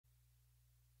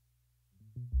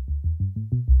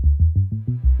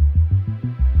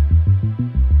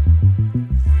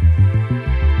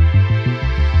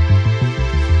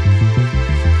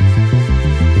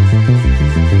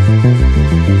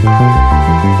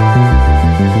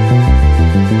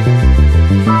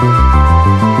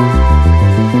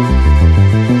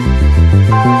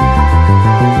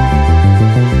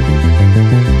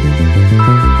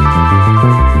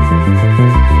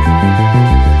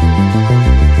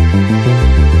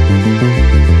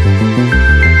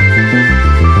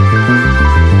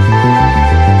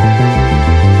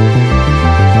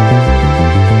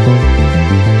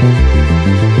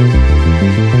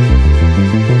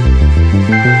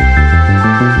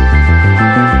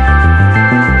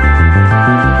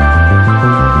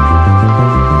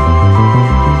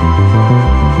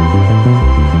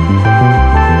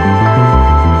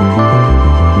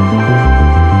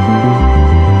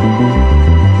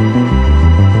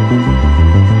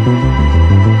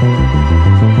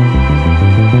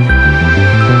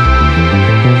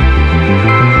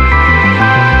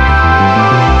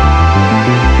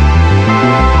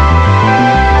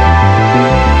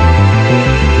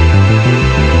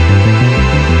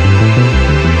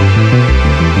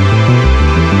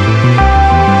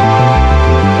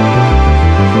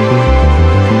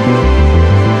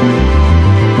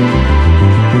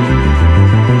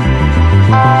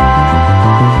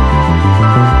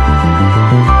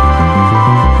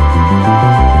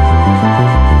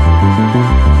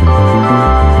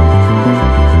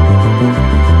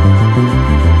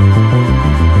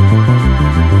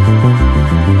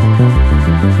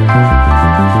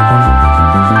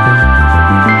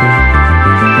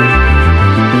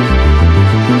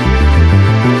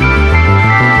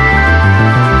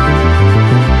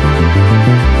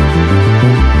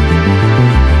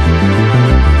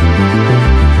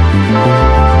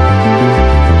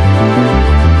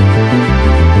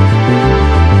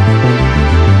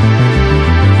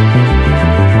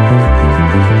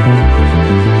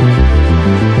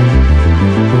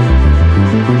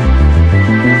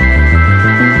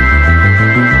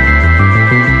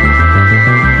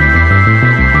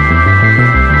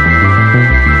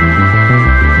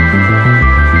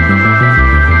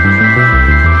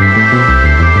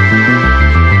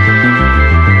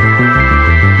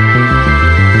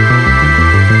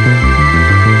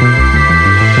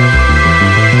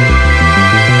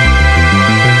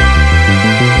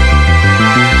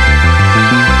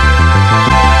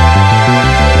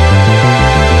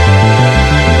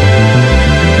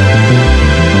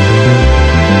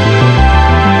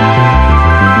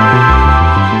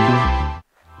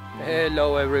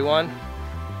Hello everyone,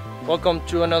 welcome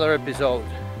to another episode.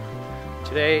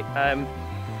 Today I'm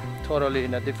totally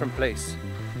in a different place.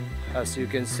 As you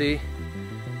can see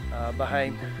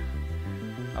behind,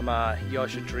 I'm at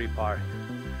Joshua Tree Park.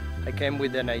 I came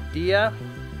with an idea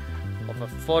of a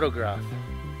photograph.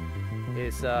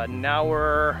 It's an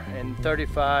hour and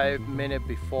 35 minutes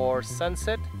before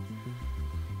sunset.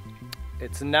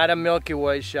 It's not a Milky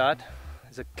Way shot.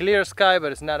 It's a clear sky,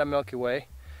 but it's not a Milky Way.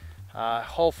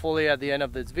 Hopefully at the end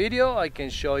of this video I can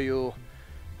show you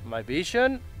my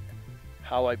vision,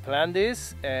 how I planned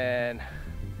this, and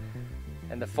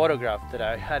the photograph that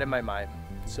I had in my mind.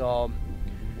 So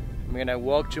I'm gonna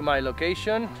walk to my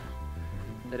location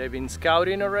that I've been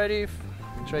scouting already,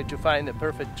 try to find the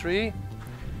perfect tree,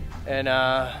 and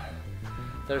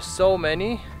there's so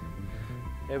many.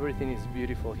 Everything is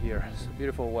beautiful here. It's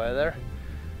beautiful weather.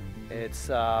 It's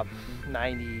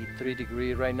 93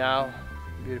 degrees right now.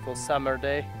 Beautiful summer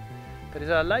day, but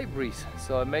it's a light breeze,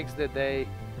 so it makes the day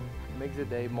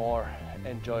more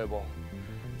enjoyable.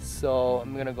 So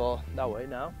I'm gonna go that way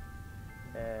now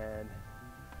and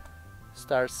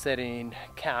start setting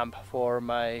camp for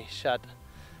my shot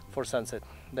for sunset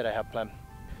that I have planned.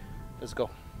 Let's go.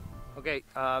 Okay,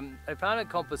 I found a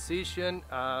composition.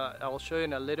 I will show you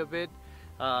in a little bit.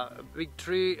 Big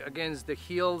tree against the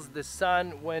hills. The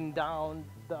sun went down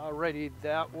already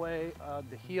that way,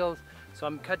 the hills. So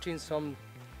I'm catching some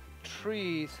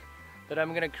trees that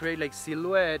I'm gonna create like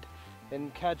silhouette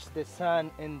and catch the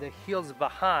sun in the hills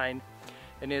behind.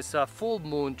 And it's a full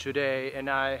moon today, and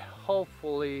I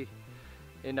hopefully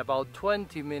in about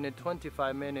 20 minutes,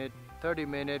 25 minutes, 30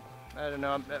 minutes, I don't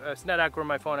know, it's not accurate on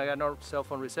my phone, I got no cell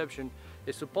phone reception.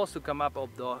 It's supposed to come up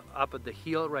at the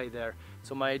hill right there.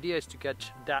 So my idea is to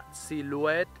catch that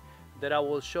silhouette that I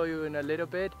will show you in a little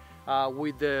bit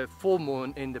with the full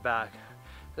moon in the back.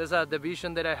 That's the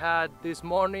vision that I had this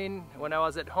morning when I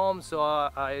was at home. So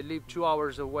I live 2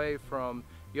 hours away from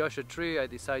Joshua Tree. I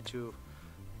decided to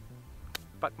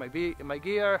pack my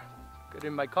gear, get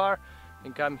in my car,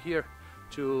 and come here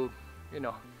to, you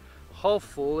know,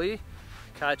 hopefully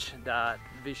catch that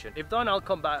vision. If not, I'll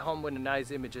come back home with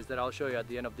nice images that I'll show you at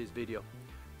the end of this video.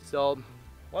 So,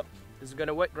 well, this is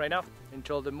gonna wait right now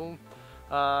until the moon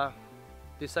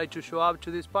decide to show up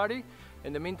to this party.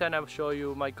 In the meantime, I'll show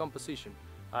you my composition.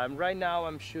 Right now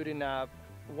I'm shooting at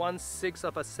 1/6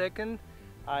 of a second.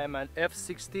 I am at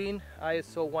f16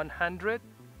 ISO 100.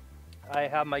 I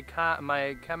have my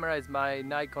camera is my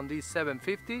Nikon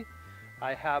D750.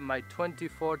 I have my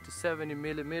 24 to 70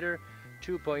 millimeter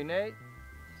 2.8.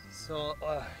 So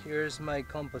here's my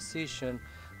composition.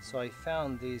 So I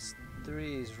found these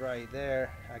trees right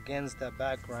there against the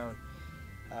background,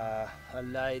 a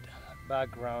light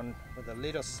background with a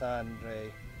little sun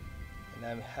ray, and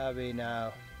I'm having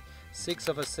 1/6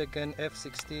 of a second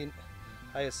f16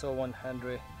 ISO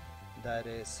 100. That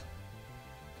is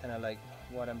kind of like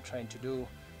what I'm trying to do.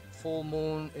 Full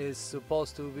moon is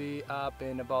supposed to be up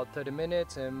in about 30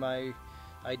 minutes, and my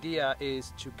idea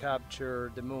is to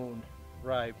capture the moon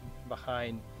right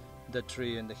behind the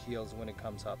tree and the hills when it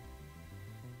comes up.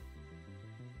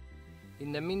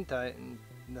 In the meantime,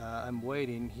 I'm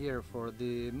waiting here for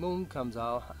the moon comes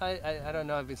out. I don't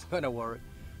know if it's gonna work.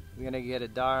 It's gonna get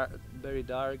very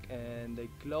dark, and they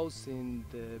closing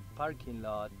the parking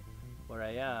lot where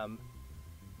I am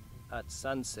at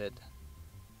sunset.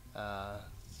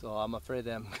 So I'm afraid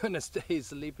I'm gonna stay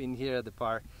sleeping here at the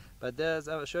park. But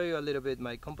I'll show you a little bit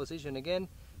my composition again,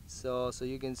 so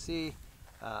you can see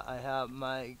I have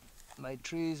my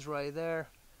trees right there,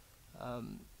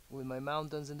 with my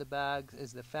mountains in the back.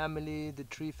 Is the family, the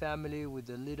tree family, with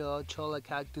the little cholla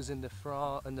cactus in the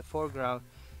front, in the foreground.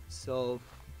 So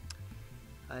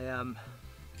I am.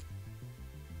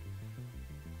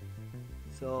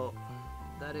 So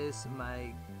that is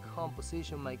my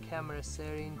composition, my camera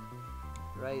setting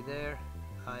right there.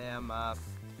 I am a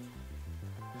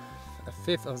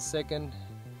 1/5 of a second.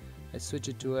 I switch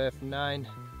it to f9.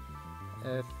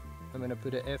 I'm gonna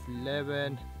put a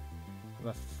f11. I'm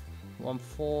a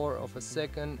 1/4 of a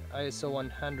second. ISO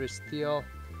 100 still.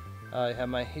 I have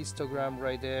my histogram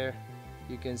right there.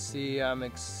 You can see I'm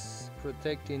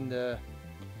protecting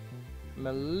I'm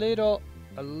a little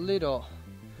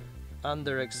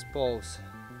underexposed,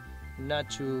 not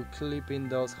to clip in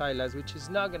those highlights, which is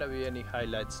not gonna be any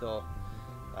highlights. So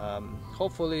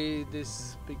hopefully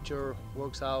this picture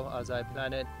works out as I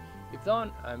planned it. If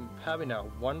not, I'm having a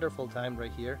wonderful time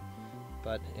right here.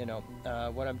 But you know,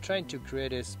 what I'm trying to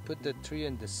create is put the tree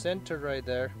in the center right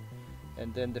there,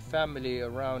 and then the family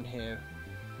around him,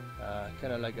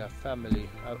 kind of like a family.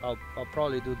 I'll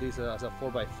probably do this as a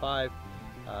 4:5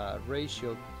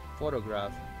 ratio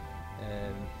photograph,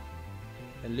 and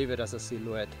leave it as a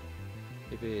silhouette.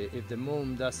 If the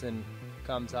moon doesn't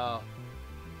comes out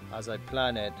as I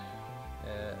plan it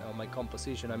on my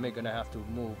composition, I'm gonna have to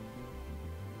move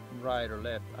right or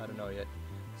left, I don't know yet.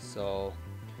 So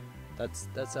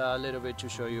that's a little bit to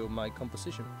show you my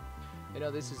composition. You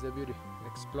know, this is the beauty.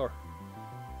 Explore.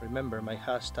 Remember my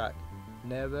hashtag,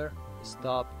 never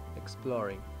stop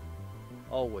exploring.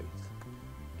 Always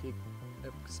keep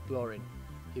exploring,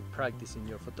 keep practicing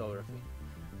your photography.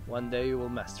 One day you will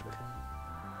master it.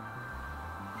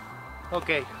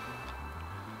 Okay,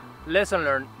 lesson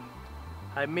learned.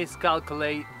 I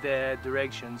miscalculate the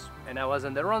directions, and I was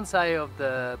on the wrong side of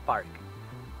the park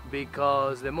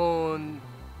because the moon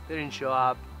didn't show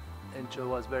up until it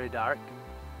was very dark.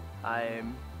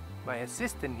 My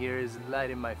assistant here is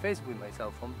lighting my face with my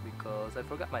cell phone because I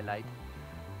forgot my light.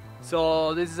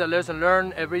 So this is a lesson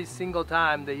learned. Every single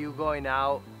time that you're going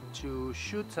out to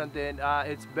shoot something,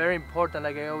 it's very important,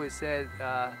 like I always said,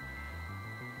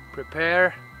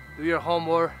 prepare, do your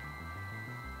homework,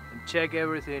 and check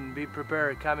everything. Be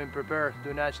prepared, come in prepared.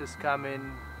 Do not just come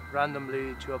in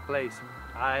randomly to a place.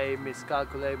 I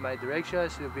miscalculate my direction. I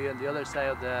should be on the other side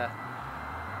of the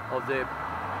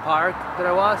park that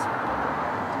I was.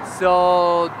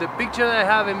 So the picture that I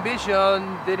have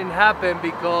envisioned didn't happen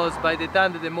because by the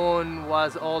time that the moon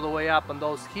was all the way up on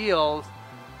those hills,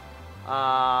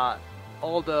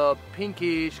 all the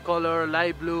pinkish color,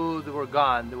 light blue, they were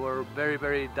gone. They were very,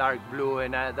 very dark blue,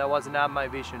 and that was not my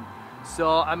vision.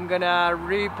 So I'm gonna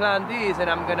replan this, and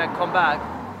I'm gonna come back,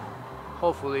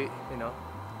 hopefully, you know,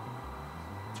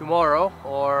 tomorrow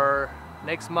or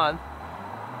next month.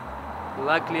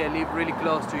 Luckily I live really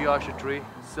close to Joshua Tree.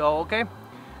 So okay,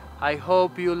 I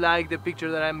hope you like the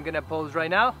picture that I'm gonna post right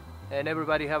now, and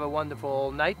everybody have a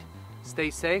wonderful night. Stay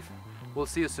safe. We'll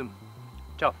see you soon.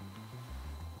 Ciao.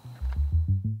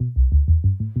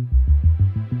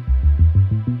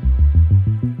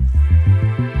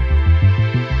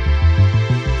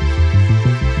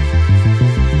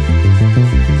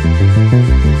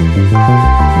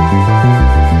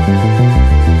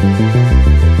 Thank you.